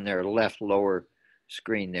off on their left lower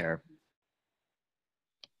screen there.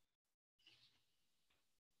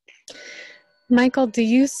 Michael, do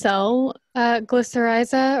you sell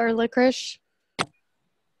glycyrrhiza or licorice?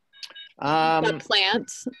 The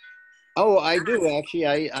plant? Oh, I do actually.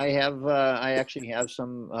 I actually have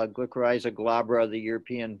some Glycyrrhiza glabra, the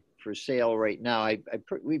European, for sale right now. I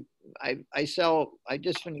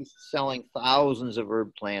just finished selling thousands of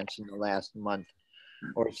herb plants in the last month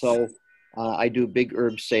or so. I do big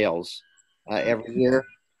herb sales every year,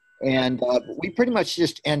 and we pretty much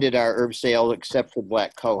just ended our herb sale except for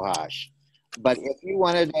black cohosh. But if you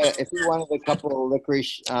wanted a couple of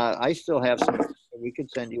licorice, I still have some. We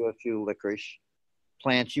could send you a few licorice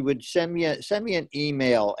plants. You would send me an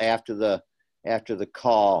email after the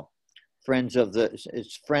call. Friends of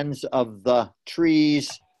the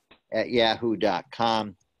trees at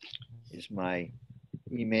yahoo.com is my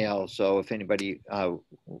email. So if anybody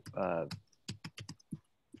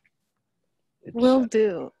Will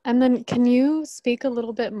do. And then can you speak a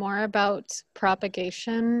little bit more about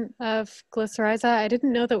propagation of glycyrrhiza? I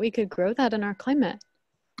didn't know that we could grow that in our climate.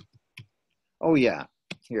 Oh yeah,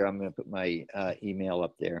 here I'm going to put my email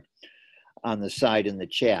up there on the side in the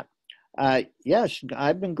chat. Yes,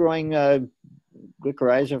 I've been growing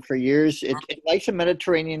glycyrrhiza for years. It likes a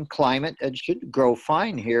Mediterranean climate. It should grow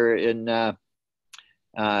fine here in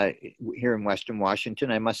Western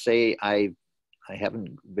Washington. I must say I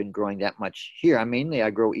haven't been growing that much here. I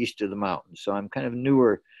grow east of the mountains, so I'm kind of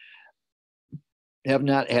newer. Have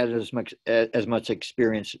not had as much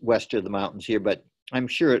experience west of the mountains here, but I'm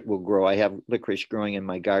sure it will grow. I have licorice growing in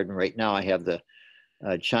my garden right now. I have the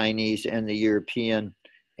Chinese and the European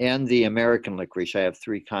and the American licorice. I have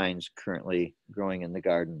 3 kinds currently growing in the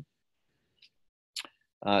garden.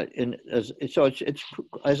 So it's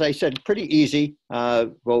as I said, pretty easy,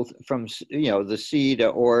 both from the seed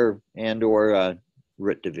or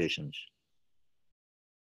root divisions.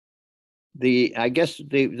 I guess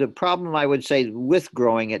the problem I would say with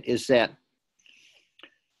growing it is that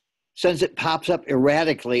since it pops up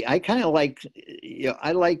erratically, I kind of like,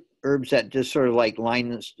 I like herbs that just sort of like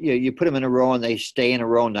lines, you put them in a row and they stay in a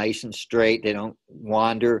row nice and straight. They don't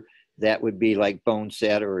wander. That would be like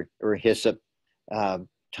boneset or hyssop,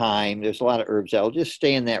 thyme. There's a lot of herbs that'll just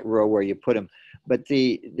stay in that row where you put them. But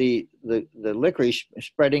the licorice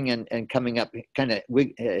spreading and coming up kind of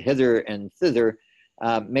hither and thither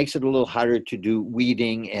makes it a little harder to do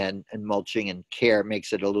weeding and mulching and care.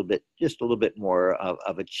 Makes it just a little bit more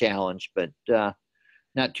of a challenge, but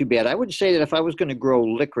not too bad. I would say that if I was going to grow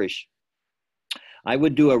licorice, I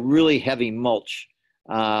would do a really heavy mulch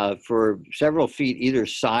for several feet either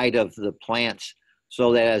side of the plants,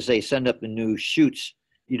 so that as they send up the new shoots,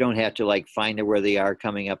 you don't have to like find where they are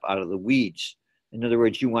coming up out of the weeds. In other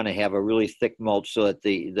words, you want to have a really thick mulch so that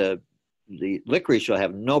the licorice will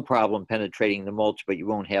have no problem penetrating the mulch, but you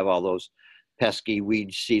won't have all those pesky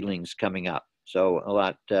weed seedlings coming up. So a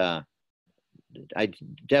lot,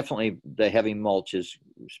 definitely the heavy mulch is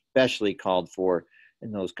especially called for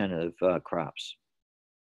in those kind of crops.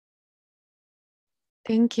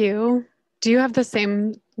 Thank you. Do you have the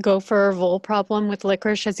same gopher or vole problem with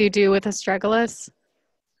licorice as you do with astragalus?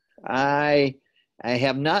 I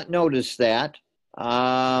have not noticed that.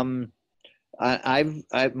 The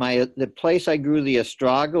place I grew the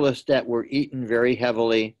astragalus that were eaten very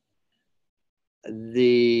heavily,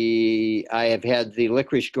 I have had the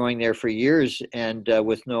licorice growing there for years and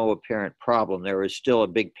with no apparent problem. There was still a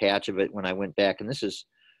big patch of it when I went back, and this is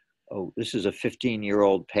a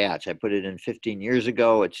 15-year-old patch. I put it in 15 years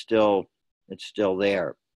ago. It's still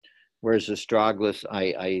there. Whereas astragalus,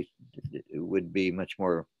 it would be much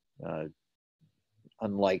more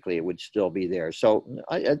unlikely it would still be there. So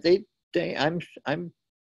I'm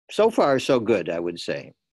so far so good, I would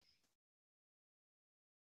say.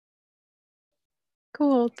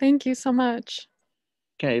 Cool. Thank you so much.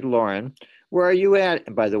 Okay, Lauren, where are you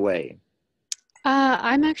at, by the way?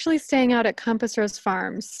 I'm actually staying out at Compass Rose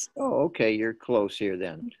Farms. Oh, okay, you're close here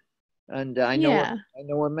then. And I know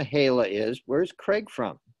where Mahala is. Where's Craig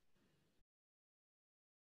from?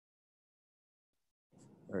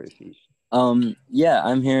 or if he's... Yeah,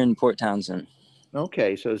 I'm here in Port Townsend.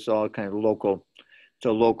 Okay, so it's all kind of local. It's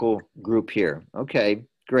a local group here. Okay,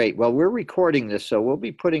 great. Well, we're recording this, so we'll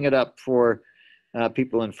be putting it up for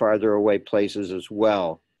people in farther away places as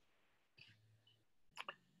well.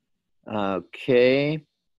 Okay.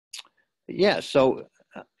 Yeah, so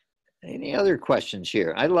any other questions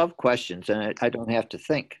here? I love questions, and I don't have to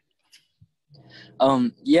think.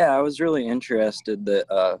 Yeah, I was really interested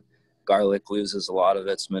that garlic loses a lot of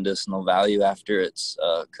its medicinal value after it's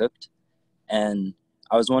cooked. And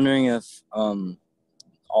I was wondering if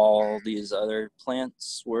all these other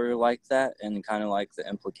plants were like that, and kind of like the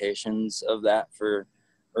implications of that for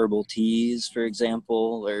herbal teas, for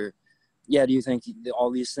example, or yeah, do you think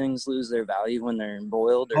all these things lose their value when they're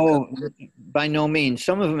boiled or Oh, cooked? by no means.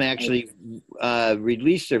 Some of them actually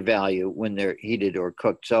release their value when they're heated or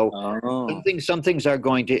cooked. So Oh, some things are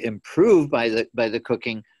going to improve by the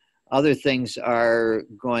cooking. Other things are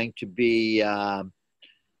going to be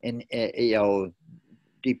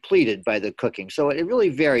depleted by the cooking. So it really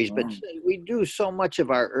varies. But we do so much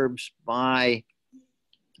of our herbs by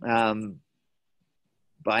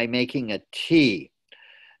making a tea.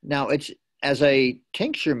 Now, as a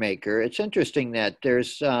tincture maker, it's interesting that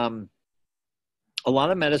there's a lot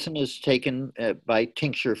of medicine is taken by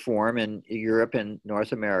tincture form in Europe and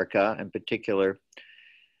North America in particular.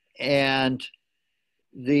 And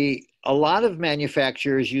a lot of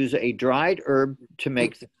manufacturers use a dried herb to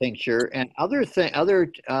make the tincture, and other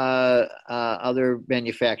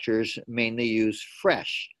manufacturers mainly use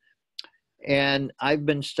fresh. And I've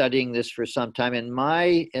been studying this for some time. In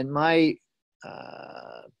my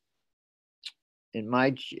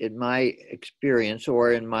experience,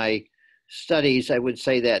 or in my studies, I would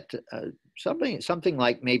say that something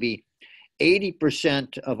like maybe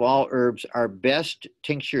 80% of all herbs are best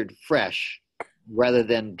tinctured fresh rather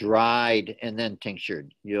than dried and then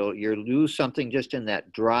tinctured. You'll lose something just in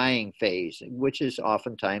that drying phase, which is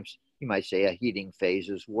oftentimes, you might say, a heating phase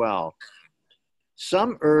as well.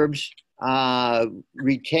 Some herbs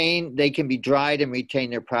they can be dried and retain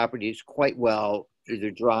their properties quite well,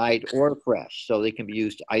 either dried or fresh, so they can be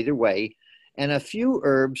used either way. And a few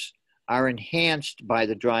herbs are enhanced by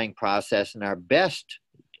the drying process and are best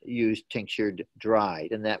used tinctured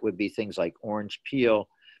dried, and that would be things like orange peel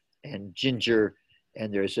and ginger,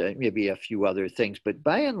 and there's maybe a few other things, but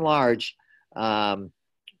by and large,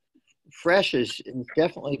 fresh is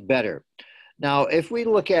definitely better. Now, if we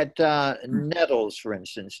look at nettles, for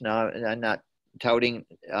instance, now I'm not touting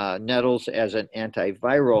nettles as an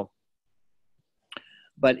antiviral,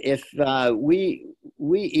 but if we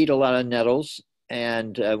eat a lot of nettles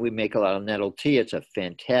and we make a lot of nettle tea, it's a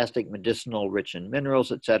fantastic medicinal, rich in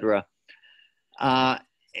minerals, etc.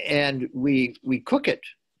 And we cook it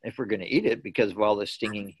if we're going to eat it because of all the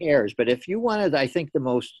stinging hairs. But if you wanted, I think the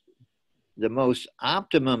most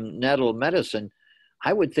optimum nettle medicine,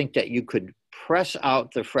 I would think that you could press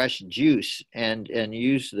out the fresh juice and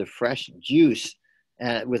use the fresh juice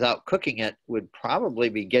without cooking it would probably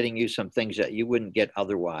be getting you some things that you wouldn't get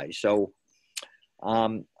otherwise. So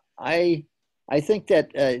I think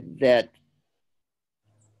that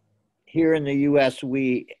here in the U.S.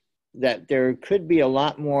 that there could be a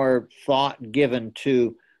lot more thought given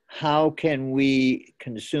to how can we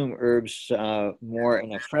consume herbs more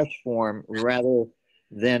in a fresh form rather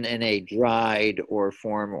than in a dried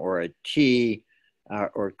form or a tea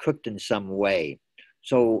or cooked in some way.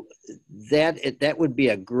 So that would be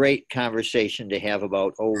a great conversation to have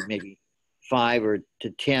about, maybe 5 to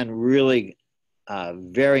 10 really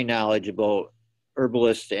very knowledgeable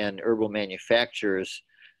herbalists and herbal manufacturers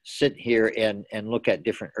sit here and look at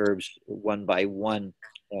different herbs one by one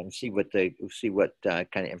and see what kind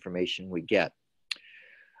of information we get.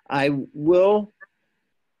 I will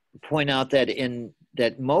point out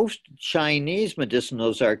that most Chinese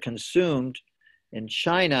medicinals are consumed in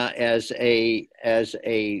China as a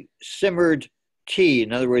simmered tea.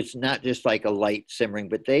 In other words, not just like a light simmering,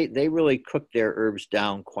 but they really cook their herbs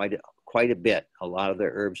down quite a bit, a lot of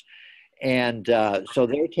their herbs. And so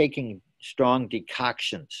they're taking strong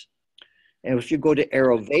decoctions. And if you go to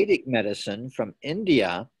Ayurvedic medicine from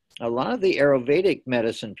India, a lot of the Ayurvedic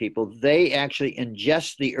medicine people, they actually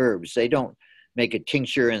ingest the herbs. They don't make a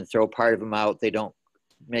tincture and throw part of them out. They don't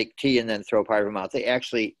make tea and then throw part of them out. They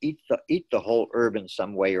actually eat the whole herb in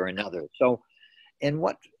some way or another. So,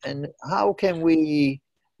 what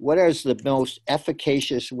is the most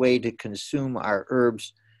efficacious way to consume our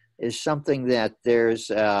herbs is something that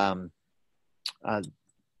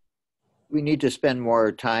we need to spend more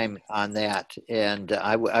time on that. And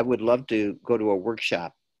I would love to go to a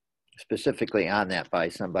workshop specifically on that by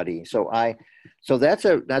somebody. So that's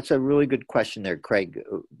a really good question there, Craig.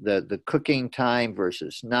 The cooking time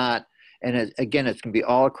versus not, and again, it's going to be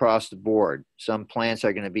all across the board. Some plants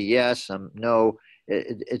are going to be yes, some no.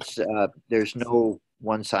 There's no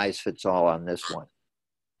one size fits all on this one.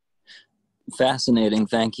 Fascinating.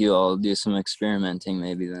 Thank you. I'll do some experimenting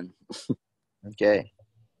maybe then. Okay.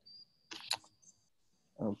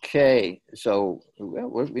 Okay, so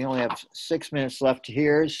we only have 6 minutes left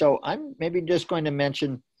here. So I'm maybe just going to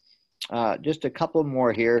mention just a couple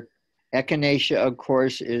more here. Echinacea, of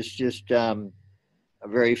course, is just a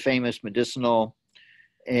very famous medicinal.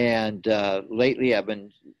 And lately I've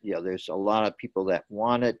been, there's a lot of people that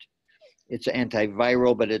want it. It's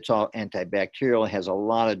antiviral, but it's all antibacterial. It has a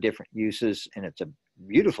lot of different uses, and it's a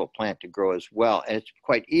beautiful plant to grow as well. And it's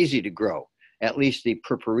quite easy to grow. At least the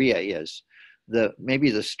purpurea is.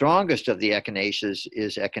 Maybe the strongest of the echinaceas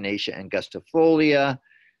is Echinacea angustifolia,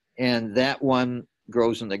 and that one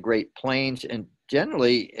grows in the Great Plains. And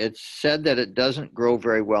generally, it's said that it doesn't grow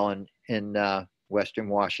very well in Western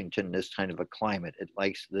Washington, this kind of a climate. It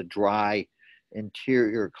likes the dry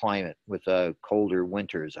interior climate with colder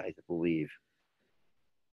winters, I believe.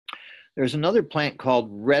 There's another plant called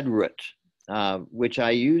redroot, which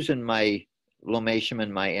I use in my lomatium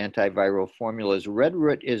and my antiviral formulas.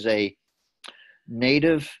 Redroot is a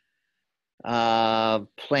native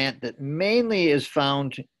plant that mainly is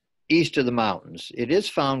found east of the mountains. It is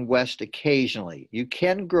found west occasionally. You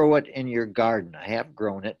can grow it in your garden. I have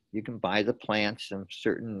grown it. You can buy the plants from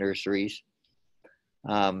certain nurseries.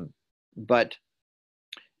 But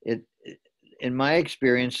in my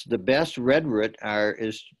experience, the best redroot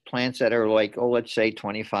is plants that are like, let's say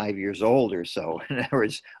 25 years old or so. In other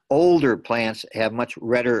words, older plants have much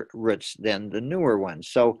redder roots than the newer ones.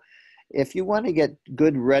 So if you want to get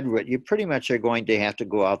good redroot, you pretty much are going to have to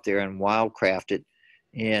go out there and wildcraft it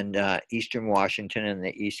in eastern Washington and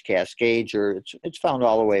the East Cascades, or it's found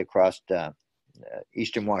all the way across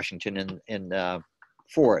eastern Washington in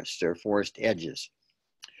forests or forest edges,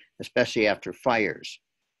 especially after fires.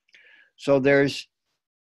 So there's,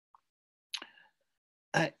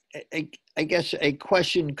 I guess a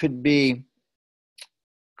question could be,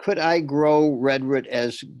 could I grow redroot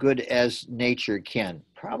as good as nature can?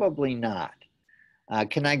 Probably not.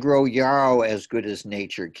 Can I grow yarrow as good as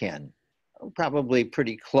nature can? Probably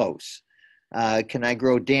pretty close. Can I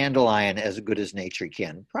grow dandelion as good as nature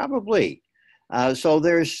can? Probably. So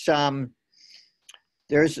there's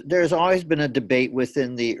always been a debate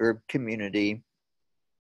within the herb community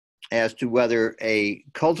as to whether a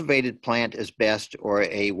cultivated plant is best or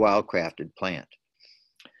a wildcrafted plant.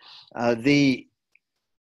 The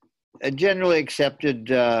generally accepted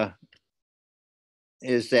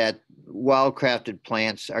is that wildcrafted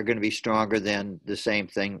plants are going to be stronger than the same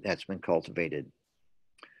thing that's been cultivated.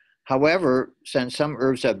 However, since some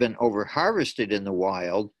herbs have been over-harvested in the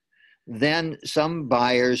wild, then some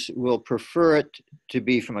buyers will prefer it to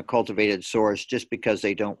be from a cultivated source just because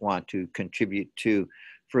they don't want to contribute to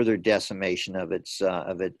further decimation of it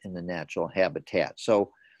in the natural habitat.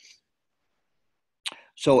 So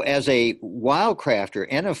as a wildcrafter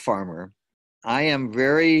and a farmer, I am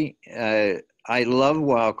I love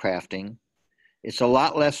wildcrafting. It's a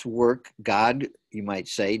lot less work. God, you might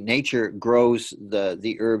say, nature grows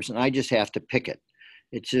the herbs, and I just have to pick it.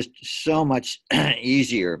 It's just so much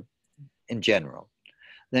easier in general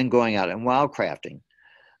than going out and wildcrafting.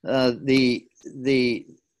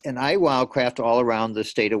 And I wildcraft all around the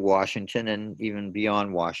state of Washington and even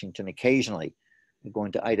beyond Washington occasionally. I'm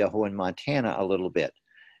going to Idaho and Montana a little bit.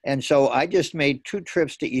 And so I just made 2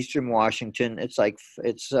 trips to eastern Washington. They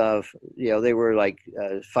were like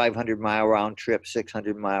 500-mile round trip,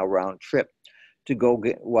 600-mile round trip to go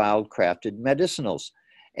get wildcrafted medicinals.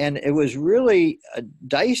 And it was really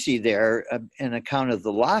dicey there in account of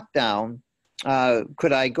the lockdown.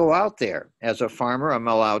 Could I go out there? As a farmer, I'm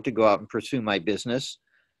allowed to go out and pursue my business.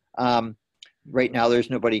 Right now, there's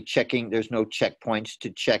nobody checking. There's no checkpoints to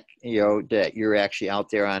check, that you're actually out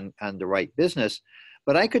there on the right business.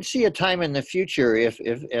 But I could see a time in the future if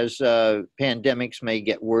as pandemics may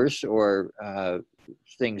get worse or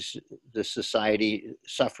the society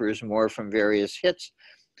suffers more from various hits,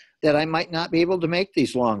 that I might not be able to make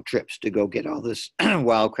these long trips to go get all this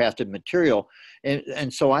wildcrafted material.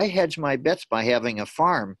 And so I hedge my bets by having a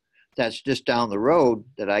farm that's just down the road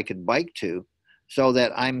that I could bike to, so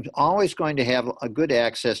that I'm always going to have a good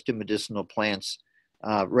access to medicinal plants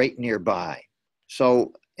right nearby.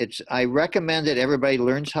 So I recommend that everybody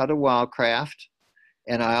learns how to wildcraft,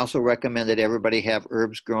 and I also recommend that everybody have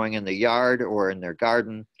herbs growing in the yard or in their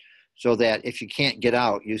garden, so that if you can't get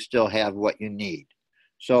out, you still have what you need.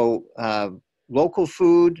 So local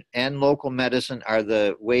food and local medicine are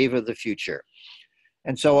the wave of the future.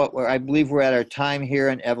 And so I believe we're at our time here,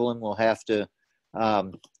 and Evelyn will have to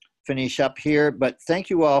finish up here. But thank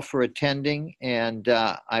you all for attending, and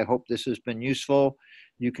I hope this has been useful.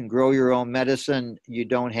 You can grow your own medicine. You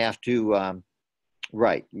don't have to,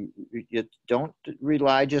 you don't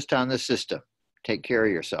rely just on the system. Take care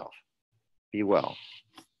of yourself. Be well.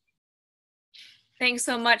 Thanks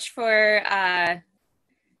so much for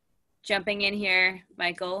jumping in here,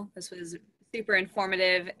 Michael. This was super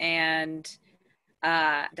informative, and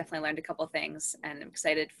definitely learned a couple things, and I'm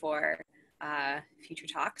excited for future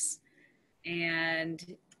talks.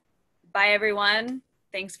 And bye, everyone.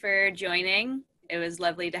 Thanks for joining. It was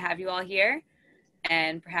lovely to have you all here,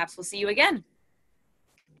 and perhaps we'll see you again.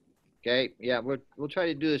 Okay, yeah, we'll try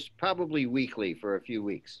to do this probably weekly for a few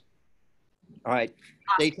weeks. All right,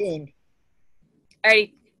 Awesome. Stay tuned. All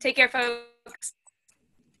right, take care, folks.